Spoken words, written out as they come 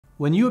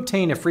when you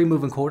obtain a free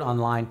moving quote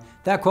online,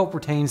 that quote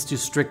pertains to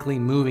strictly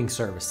moving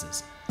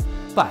services.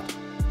 But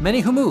many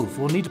who move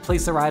will need to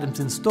place their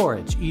items in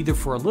storage, either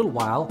for a little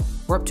while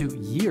or up to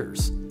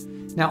years.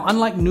 Now,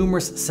 unlike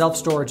numerous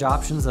self-storage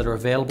options that are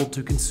available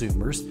to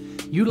consumers,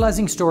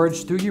 utilizing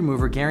storage through your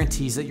mover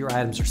guarantees that your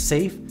items are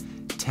safe,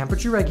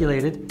 temperature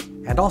regulated,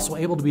 and also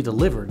able to be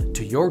delivered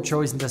to your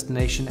chosen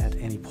destination at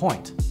any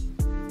point.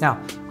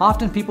 Now,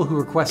 often people who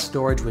request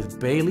storage with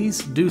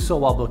Baileys do so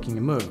while booking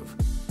a move.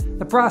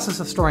 The process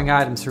of storing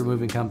items through a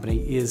moving company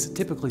is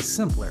typically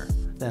simpler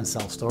than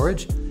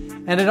self-storage,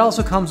 and it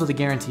also comes with a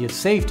guarantee of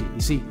safety.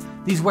 You see,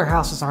 these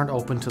warehouses aren't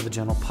open to the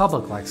general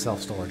public like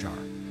self-storage are.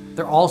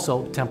 They're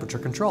also temperature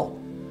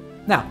controlled.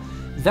 Now,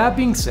 that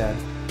being said,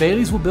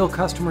 Baileys will bill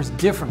customers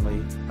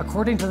differently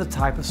according to the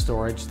type of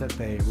storage that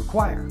they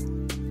require.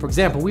 For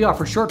example, we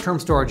offer short-term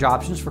storage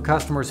options for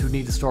customers who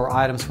need to store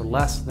items for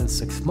less than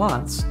 6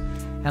 months,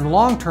 and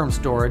long-term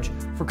storage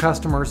for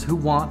customers who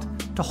want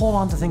to hold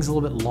on to things a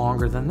little bit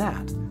longer than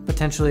that,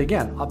 potentially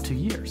again, up to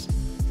years.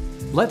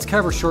 Let's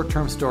cover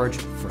short-term storage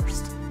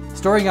first.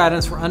 Storing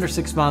items for under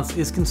 6 months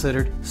is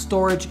considered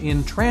storage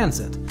in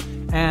transit,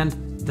 and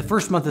the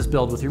first month is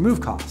billed with your move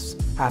costs.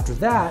 After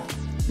that,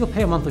 you'll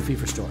pay a monthly fee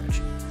for storage,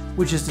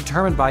 which is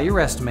determined by your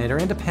estimator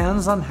and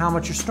depends on how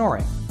much you're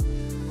storing.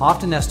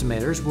 Often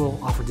estimators will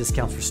offer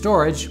discounts for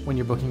storage when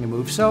you're booking a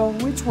move, so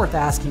it's worth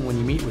asking when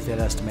you meet with that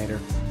estimator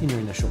in your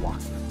initial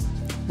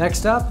walkthrough.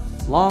 Next up,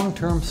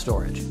 long-term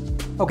storage.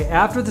 Okay,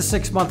 after the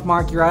 6-month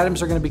mark, your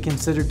items are going to be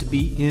considered to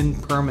be in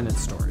permanent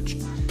storage,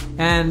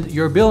 and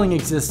your billing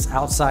exists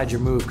outside your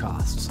move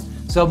costs.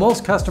 So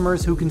most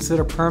customers who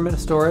consider permanent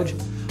storage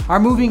are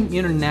moving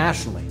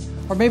internationally,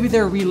 or maybe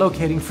they're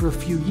relocating for a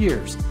few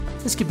years.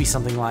 This could be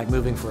something like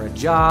moving for a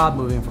job,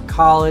 moving for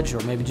college,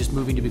 or maybe just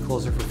moving to be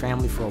closer for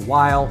family for a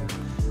while.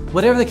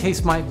 Whatever the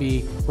case might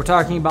be, we're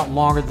talking about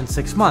longer than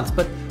 6 months,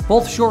 but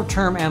both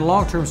short-term and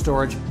long-term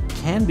storage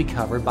can be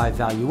covered by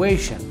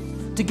valuation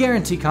to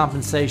guarantee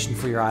compensation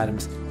for your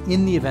items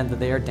in the event that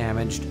they are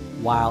damaged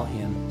while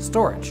in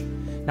storage.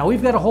 Now,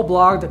 we've got a whole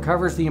blog that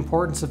covers the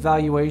importance of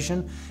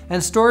valuation,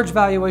 and storage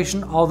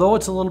valuation, although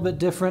it's a little bit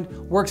different,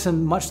 works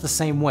in much the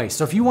same way.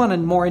 So if you want a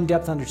more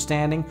in-depth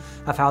understanding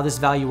of how this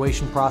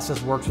valuation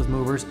process works with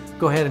movers,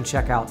 go ahead and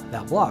check out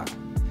that blog.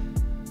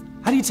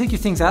 How do you take your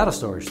things out of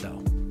storage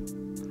though?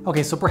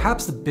 Okay, so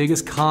perhaps the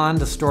biggest con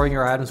to storing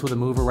your items with a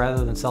mover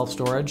rather than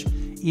self-storage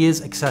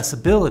is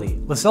accessibility.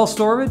 With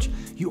self-storage,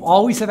 you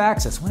always have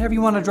access whenever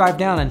you want to drive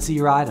down and see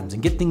your items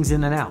and get things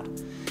in and out.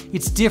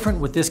 It's different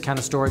with this kind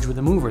of storage with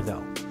a mover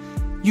though.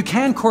 You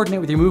can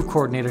coordinate with your move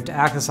coordinator to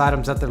access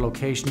items at their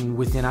location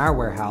within our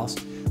warehouse,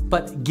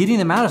 but getting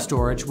them out of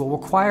storage will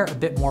require a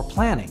bit more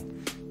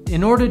planning.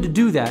 In order to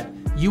do that,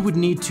 you would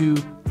need to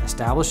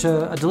establish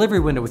a delivery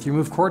window with your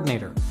move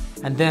coordinator,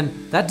 and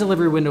then that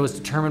delivery window is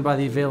determined by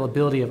the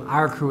availability of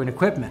our crew and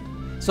equipment.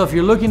 So if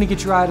you're looking to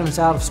get your items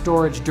out of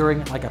storage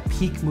during like a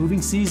peak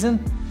moving season,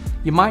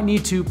 you might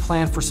need to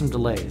plan for some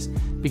delays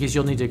because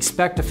you'll need to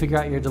expect to figure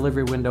out your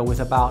delivery window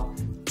with about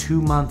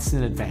 2 months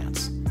in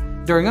advance.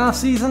 During off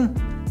season,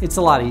 it's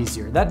a lot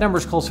easier. That number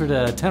is closer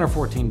to 10 or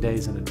 14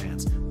 days in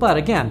advance. But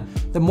again,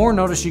 the more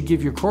notice you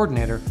give your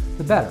coordinator,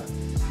 the better.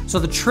 So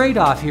the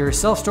trade-off here is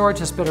self-storage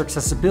has better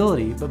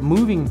accessibility, but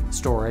moving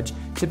storage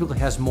typically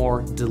has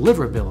more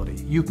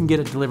deliverability. You can get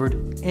it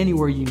delivered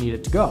anywhere you need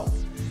it to go.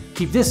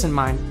 Keep this in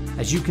mind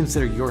as you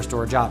consider your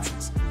storage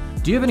options.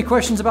 Do you have any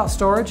questions about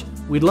storage?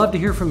 We'd love to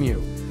hear from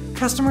you.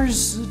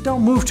 Customers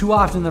don't move too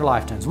often in their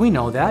lifetimes. We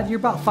know that. You're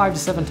about 5 to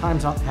 7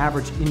 times on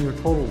average in your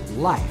total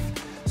life.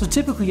 So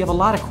typically you have a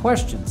lot of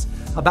questions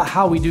about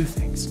how we do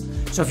things.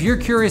 So if you're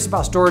curious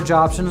about storage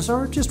options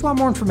or just want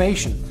more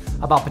information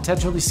about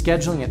potentially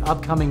scheduling an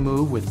upcoming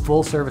move with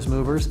full service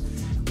movers,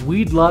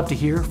 we'd love to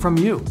hear from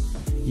you.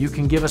 You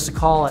can give us a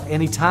call at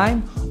any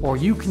time, or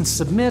you can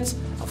submit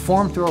a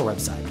form through our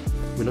website.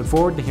 We look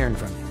forward to hearing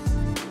from you.